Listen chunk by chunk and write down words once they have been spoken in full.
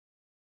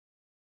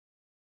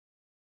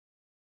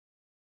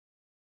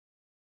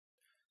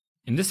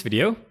In this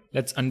video,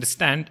 let's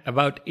understand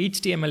about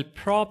HTML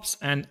props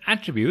and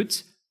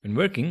attributes when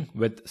working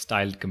with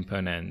styled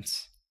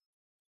components.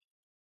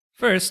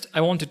 First,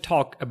 I want to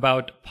talk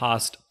about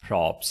passed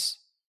props.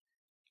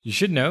 You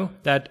should know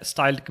that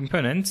styled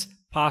components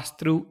pass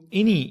through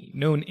any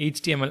known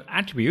HTML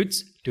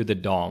attributes to the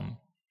DOM.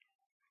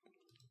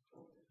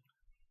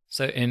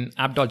 So in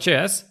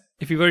app.js,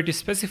 if we were to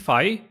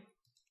specify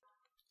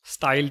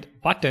styled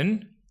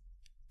button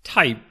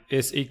type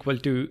is equal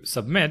to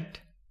submit,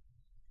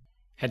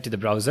 head to the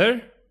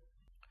browser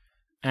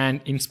and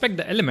inspect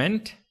the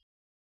element,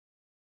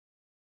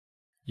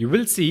 you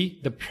will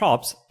see the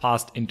props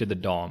passed into the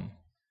DOM.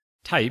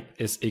 Type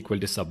is equal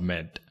to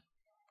submit.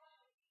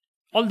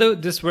 Although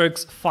this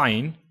works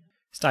fine,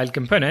 styled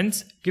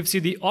components gives you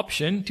the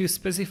option to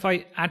specify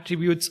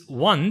attributes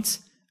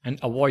once and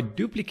avoid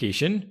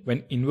duplication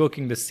when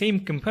invoking the same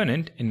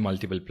component in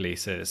multiple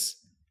places.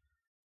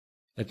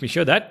 Let me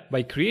show that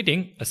by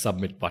creating a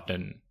submit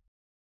button.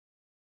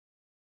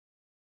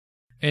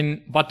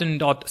 In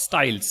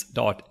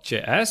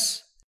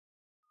button.styles.js,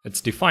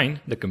 let's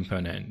define the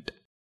component.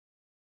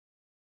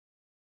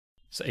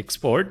 So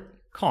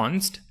export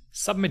const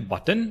submit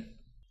button,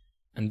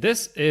 and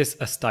this is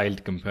a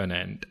styled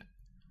component.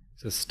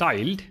 So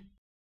styled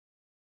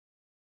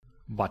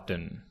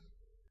button.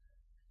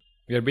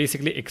 We are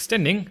basically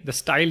extending the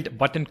styled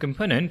button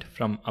component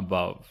from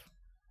above.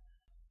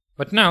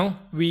 But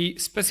now we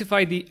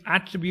specify the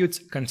attributes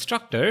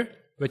constructor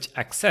which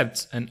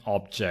accepts an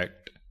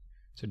object.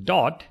 So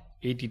dot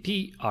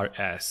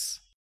attrs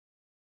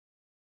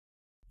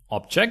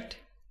object,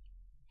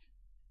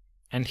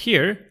 and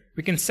here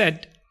we can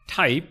set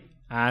type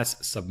as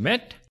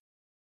submit,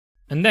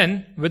 and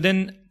then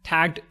within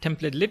tagged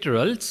template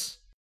literals,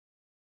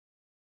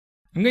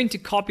 I'm going to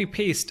copy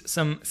paste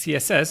some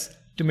CSS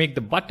to make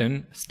the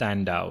button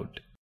stand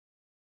out.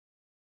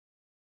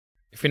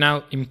 If we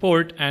now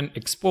import and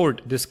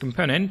export this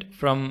component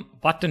from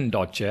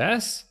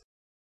button.js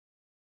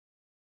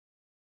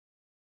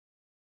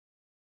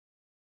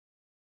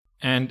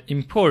and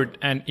import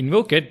and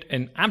invoke it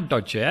in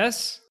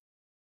app.js,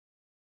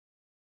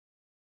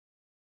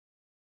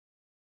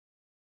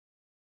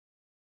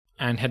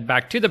 and head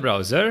back to the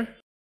browser,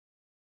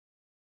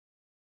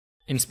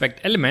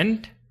 inspect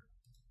element,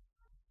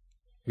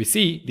 we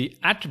see the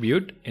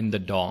attribute in the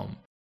DOM.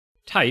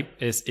 Type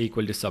is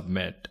equal to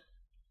submit.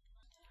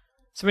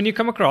 So when you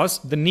come across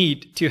the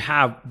need to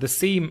have the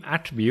same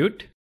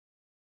attribute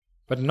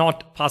but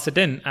not pass it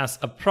in as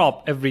a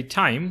prop every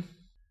time,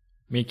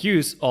 make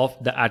use of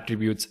the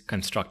attributes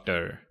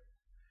constructor.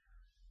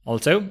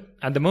 Also,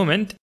 at the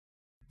moment,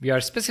 we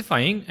are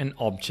specifying an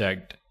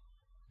object,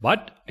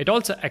 but it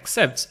also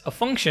accepts a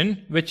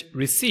function which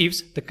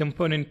receives the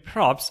component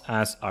props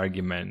as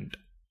argument.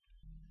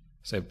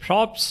 So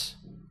props,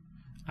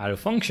 arrow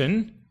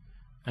function,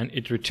 and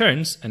it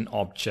returns an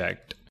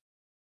object.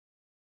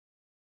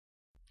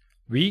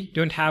 We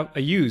don't have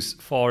a use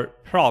for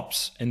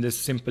props in this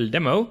simple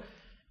demo,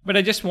 but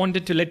I just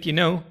wanted to let you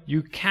know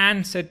you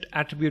can set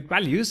attribute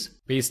values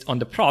based on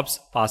the props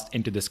passed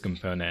into this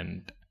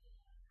component.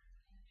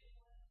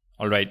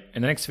 Alright,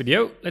 in the next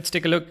video, let's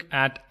take a look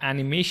at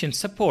animation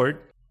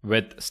support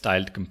with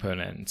styled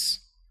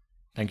components.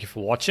 Thank you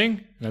for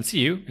watching, and I'll see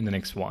you in the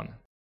next one.